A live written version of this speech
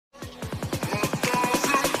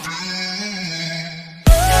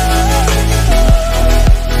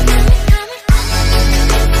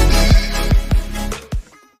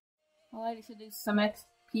some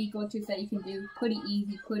XP glitches that you can do. Pretty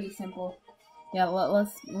easy, pretty simple. Yeah,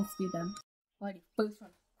 let's do them. Alrighty, first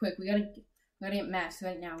one. Quick, we gotta get mats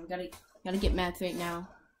right now. We gotta get mats right now.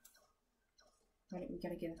 We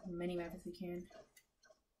gotta get as many mats as we can.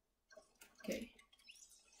 Okay.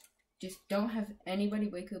 Just don't have anybody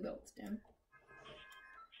break your builds down.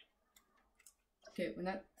 Okay, when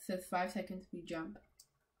that says 5 seconds, we jump.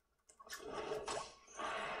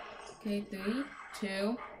 Okay, 3,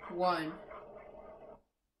 2, 1.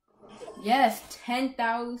 Yes,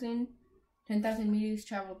 10,000 meters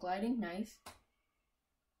travel gliding. Nice.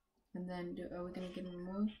 And then, are we gonna get any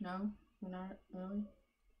more? No, we're not really.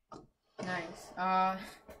 Nice.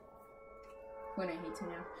 Fortnite hates me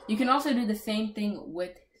now. You can also do the same thing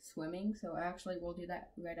with swimming, so actually we'll do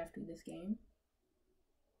that right after this game.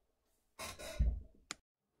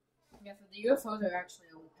 Yeah, so the UFOs are actually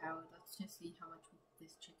overpowered. Let's just see how much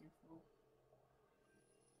this chicken for.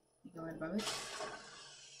 You go right above it.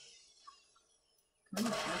 Come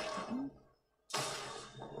on, chicken.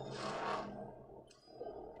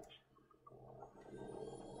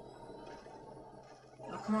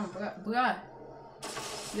 Oh, come on, bruh.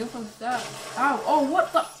 UFO stuff. Ow! Oh,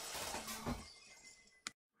 what the?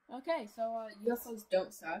 Okay, so UFOs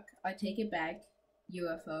don't suck. I take it back.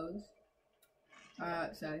 UFOs.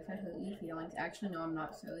 Sorry if I hurt your feelings. Actually, no, I'm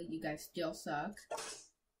not silly. You guys still suck.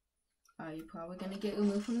 You're probably gonna get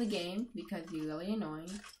removed from the game because you're really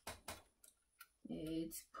annoying.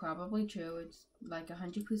 It's probably true. It's like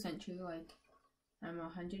 100% true. Like, I'm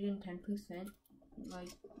 110%.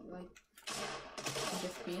 Like, I'm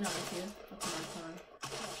just being honest here.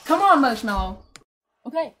 Come on, Marshmallow!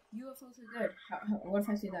 Okay, UFOs are good. What if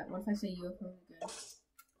I say that? What if I say UFOs are good?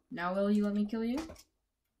 Now will you let me kill you?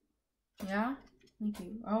 Yeah? Thank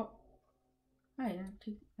you. Oh. I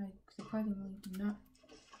surprisingly do not.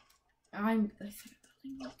 I think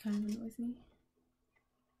that kind of annoys me.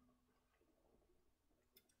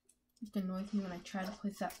 It annoys me when I try to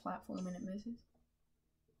place that platform and it misses.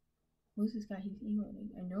 Who's this guy? He's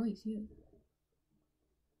emoting. I know he's here.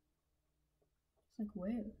 It's like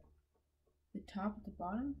where? The top at the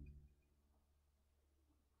bottom?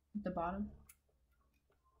 At the bottom?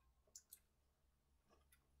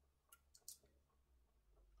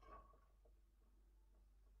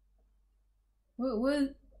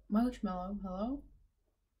 What? Marshmallow, hello?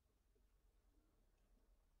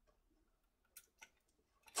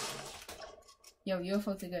 Yo,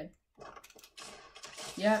 UFOs are good.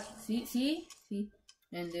 Yeah, see?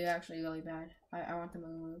 And they're actually really bad. I want them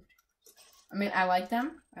removed. I mean, I like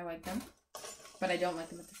them, but I don't like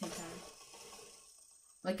them at the same time.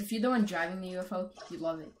 Like, if you're the one driving the UFO, you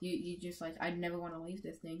love it. You just like, I'd never want to leave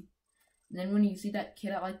this thing. And then when you see that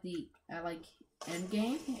kid at end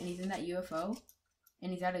game, and he's in that UFO,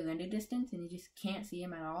 and he's at a render distance, and you just can't see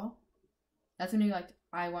him at all, that's when you're like,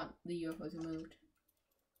 I want the UFOs removed.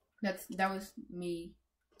 That was me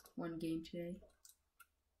one game today.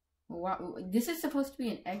 Well, wow, this is supposed to be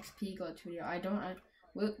an XP glitch video.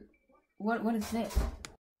 What is this?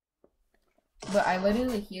 But I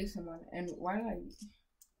literally hear someone, and why do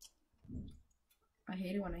I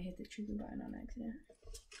hate it when I hit the trigger button on accident.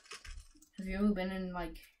 Have you ever been in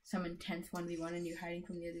like some intense 1v1 and you're hiding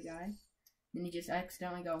from the other guy? Then you just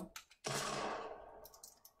accidentally go.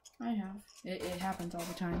 I have. It happens all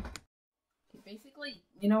the time. Okay, basically,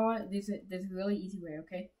 you know what? There's a really easy way,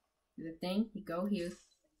 okay? There's a thing, you go here,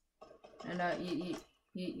 and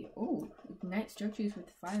oh, ignite structures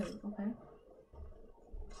with fire, okay.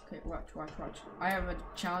 Okay, watch. I have a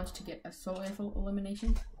challenge to get assault rifle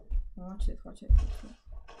elimination. Watch this.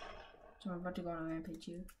 So I'm about to go on a rampage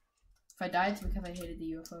here. If I die, it's because I hated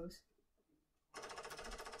the UFOs.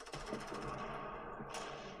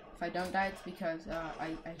 If I don't die, it's because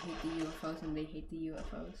I hate the UFOs and they hate the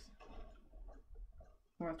UFOs.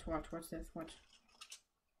 Watch this, watch.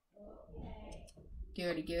 Get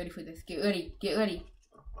ready for this. Get ready.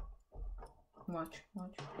 Watch.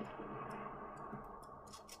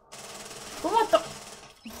 What the?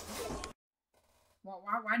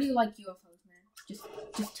 Why do you like UFOs, man?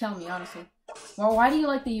 Just tell me honestly. Well, why do you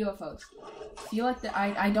like the UFOs? You like the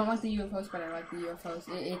I don't like the UFOs, but I like the UFOs.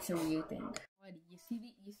 It's a weird thing. You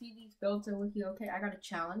see these builds over here? Okay, I got a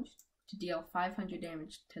challenge to deal 500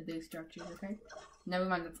 damage to these structures. Okay, never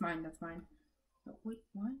mind. That's mine. Oh, wait,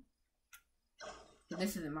 what?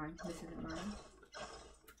 This isn't mine.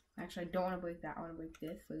 Actually, I don't want to break that. I want to break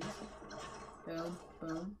this. Please.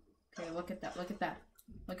 Boom. Okay, look at that. Look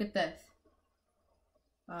at this.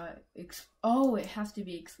 Oh, it has to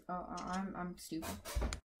be. I'm stupid.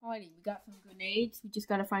 Alrighty, we got some grenades. We just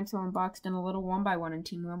gotta find someone boxed in a little 1x1 in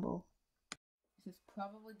Team Rumble. This is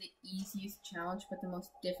probably the easiest challenge, but the most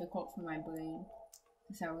difficult for my brain.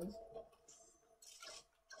 That's how it is.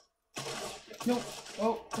 No.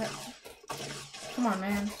 Oh, crap. Come on,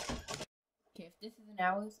 man. Okay, if this is an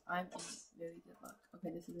hours, I'm in very good luck. Okay,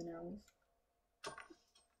 this is an hours.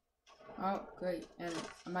 Oh, great. And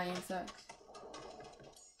my aim sucks.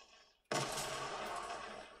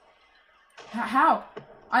 How?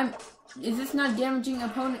 Is this not damaging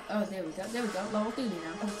opponent? Oh, there we go. There we go. Level 30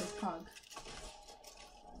 now. Who's this pog?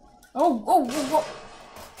 Oh, whoa, whoa, whoa.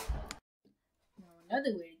 Now,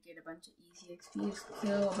 another way to get a bunch of easy XP is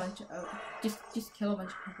kill a bunch of, just kill a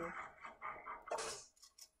bunch of people.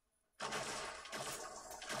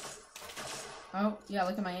 Oh, yeah,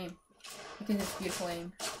 look at my aim. Look at this beautiful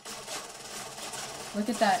aim. Look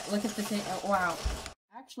at that. Look at the thing. Oh, wow.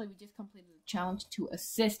 Actually, we just completed a challenge to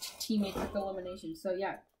assist teammates with elimination. So,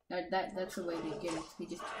 yeah, that's the way to get it. You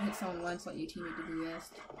just hit someone once, let your teammate do the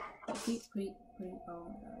rest. Pretty. Oh,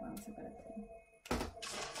 my God, I'm so bad at that.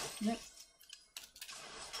 Yep.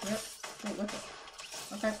 Hey, look it.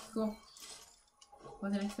 Okay, cool.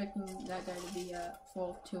 Wasn't expecting that guy to be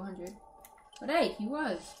full 200. But hey, he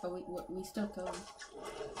was. But we still killed him.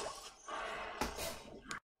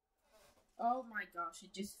 Oh my gosh,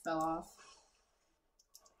 it just fell off.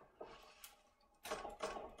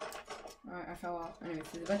 Alright, I fell off. Anyway,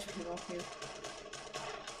 there's a bunch of people here.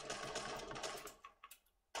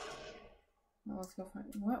 Well, let's go find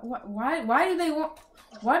why did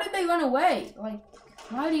they run away? Like,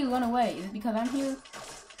 why do you run away? Is it because I'm here?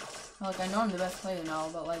 Like, I know I'm the best player and all,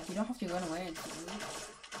 but like, you don't have to run away and see me.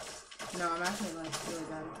 No, I'm actually like really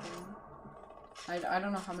bad at the game. I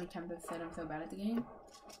don't know how many times I've said I'm so bad at the game.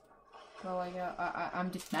 But like,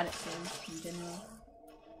 I'm just bad at games in general.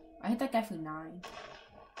 I hit that guy for 9.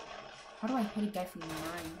 How do I hit a guy for 9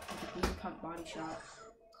 with a green pump body shot?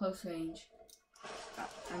 Close range.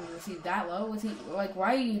 I mean, was he that low? Was he, like,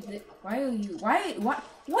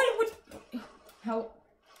 how?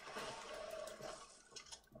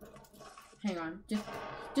 Hang on,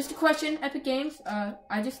 just a question, Epic Games,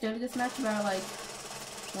 I just started this match about, like,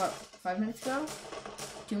 what, 5 minutes ago?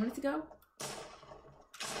 2 minutes ago?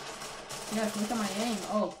 Yes, look at my aim.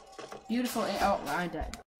 Oh, beautiful aim. Oh, I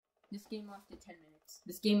died. This game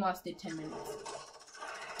lasted 10 minutes.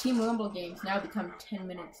 Team Rumble games now become 10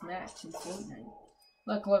 minutes max in Fortnite.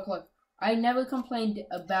 Look. I never complained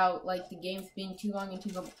about, like, the games being too long and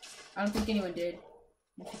too long. I don't think anyone did.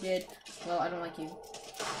 If you did, well, I don't like you.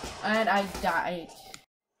 And I died.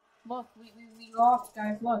 Look, we lost,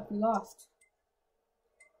 guys. Look, we lost.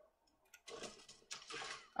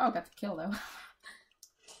 Oh, got the kill, though.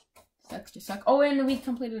 Sucks to suck. Oh, and we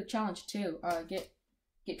completed a challenge, too. Get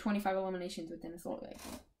 25 eliminations within assault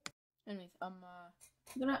rifle. Anyways, I'm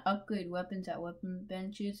gonna upgrade weapons at weapon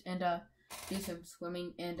benches and, do some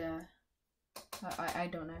swimming and, I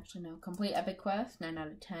don't actually know. Complete epic quest, 9 out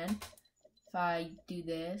of 10. If I do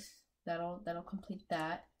this, that'll complete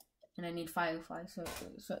that. And I need Firefly, so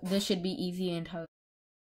this should be easy and hard.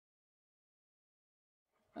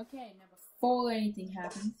 Okay, now before anything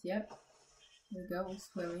happens, yep. There we go, we're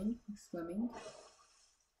swimming.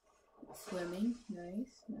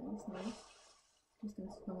 Nice. Just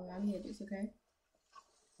gonna swim around the edges, okay?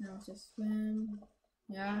 Now let's just swim.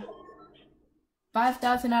 Yeah.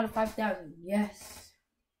 5,000 out of 5,000. Yes.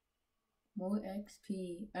 More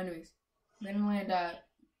XP. Anyways, we're gonna land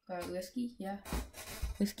Risky. Yeah.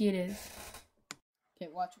 Risky it is.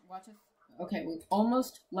 Okay, watch us. Okay, we're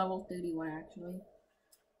almost level 31 actually.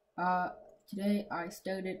 Today I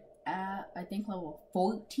started at, I think, level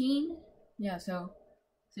 14. Yeah, so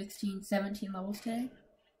 16, 17 levels today.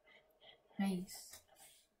 Nice.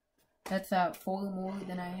 That's 4 more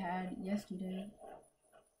than I had yesterday.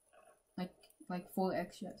 Like 4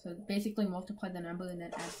 extra. So basically multiply the number and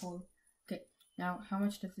then add 4. Okay, now how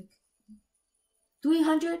much does it?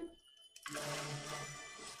 300?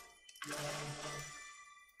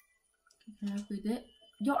 Can I upgrade it?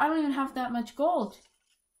 Yo, I don't even have that much gold.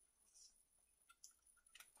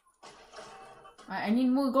 I need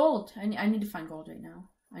more gold. I need to find gold right now.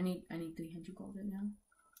 I need 300 gold right now.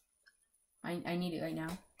 I need it right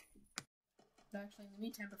now. But actually, in the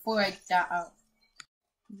meantime, before I die,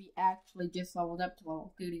 we actually just leveled up to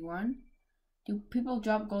level 31. Do people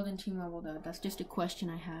drop gold in team level though? That's just a question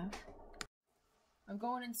I have. I'm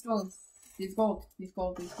going in storm. There's gold here.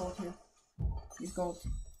 There's gold.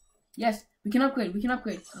 Yes, we can upgrade.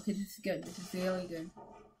 Okay, this is good. This is really good.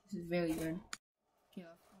 This is very good. Okay,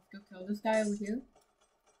 let's go kill this guy over here.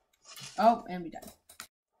 Oh, and we died.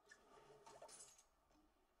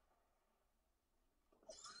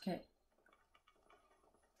 Okay.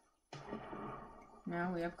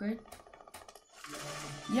 Now we upgrade.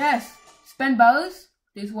 Yes! Spin bows.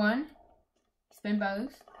 There's one. Spin bows.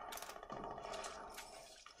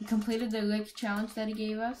 We completed the Rick challenge that he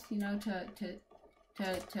gave us, you know, to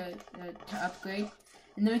upgrade.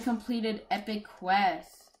 And then we completed epic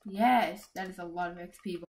quests. Yes, that is a lot of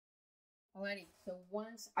XP. Alrighty, so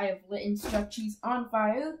once I have lit instructions on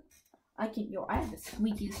fire, I can, I have the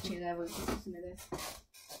squeakiest chair ever. Just listen to this.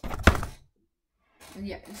 And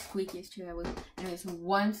yeah, the squeakiest chair ever. Anyways, so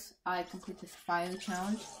once I complete this fire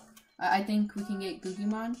challenge, I think we can get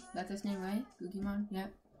Googimon. That's his name, right? Googimon?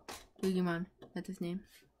 Yep. Googimon. That's his name.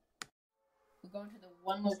 We're going to the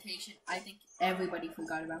one location I think everybody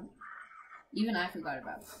forgot about. Even I forgot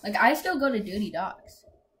about. Like, I still go to Dirty Docks.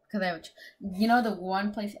 Because I have you know, the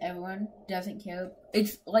one place everyone doesn't care.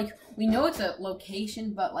 It's like, we know it's a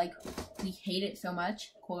location, but like, we hate it so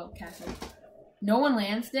much. Coral Castle. No one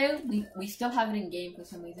lands there. We still have it in game for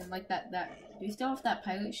some reason. Like that, do we still have that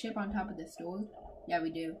pirate ship on top of the store? Yeah, we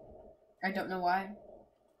do. I don't know why.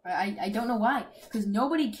 I don't know why. Because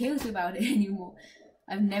nobody cares about it anymore.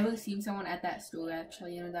 I've never seen someone at that store,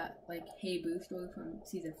 actually. You know, that, like, Hey Boo store from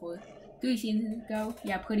season 4. 3 seasons ago.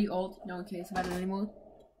 Yeah, pretty old. No one cares about it anymore.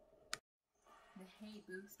 The Hey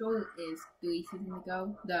Boo store is 3 seasons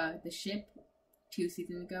ago. The ship, 2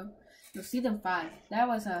 seasons ago. No, season 5. That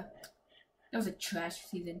was a trash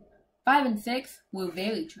season. 5 and 6 were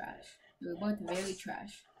very trash. They were both very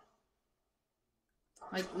trash.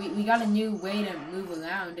 Like, we got a new way to move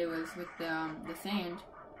around. It was with the sand.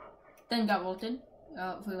 Then got bolted.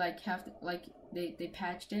 For like half, like they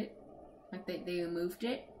patched it, like they removed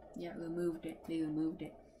it. Yeah, removed it. They removed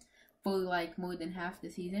it for like more than half the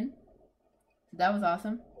season. So that was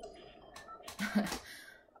awesome.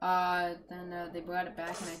 Then they brought it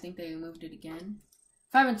back, and I think they removed it again.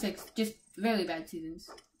 5 and 6, just very bad seasons.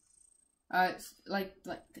 It's like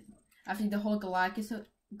after the whole Galactus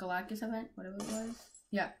event, whatever it was.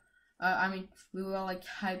 Yeah. I mean, we were all like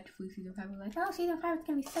hyped for season 5. We were like, oh, season 5 is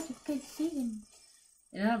gonna be such a good season.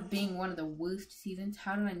 It ended up being one of the worst seasons.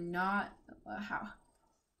 How did I not? How?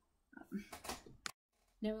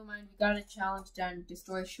 Never mind. We got a challenge done.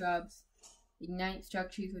 Destroy shrubs. Ignite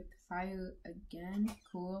structures with fire again.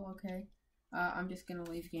 Cool. Okay. I'm just gonna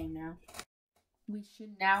leave game now. We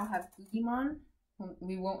should now have Googimon.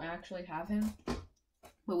 We won't actually have him,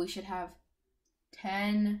 but we should have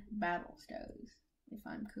 10 battle stars, if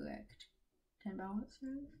I'm correct. 10 battle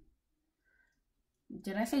stars.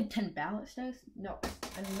 Did I say 10 ballot stars? No,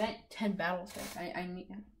 I meant 10 battle stars. I need.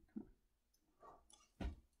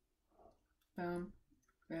 Boom,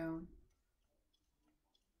 boom.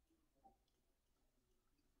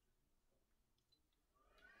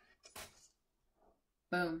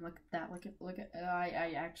 Boom! Look at that! Look at.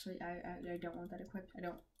 I don't want that equipped. I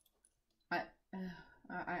don't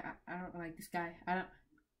like this guy.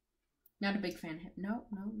 Not a big fan. No.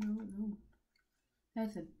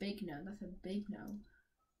 That's a big no. That's a big no.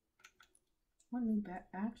 What new bat?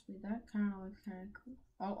 Actually, that kind of looks kind of cool.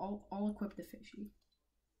 I'll equip the fishy.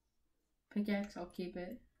 Pickaxe, I'll keep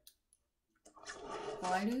it.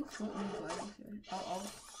 Gliders? What new gliders?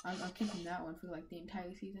 I'm keeping that one for like the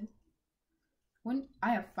entire season. When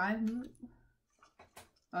I have 5 new.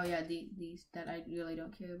 Oh yeah, these that I really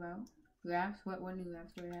don't care about. Rafts? What new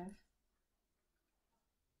rafts do I have?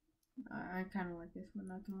 I kind of like this one,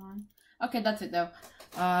 not gonna lie. Okay, that's it though.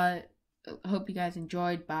 Hope you guys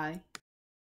enjoyed. Bye.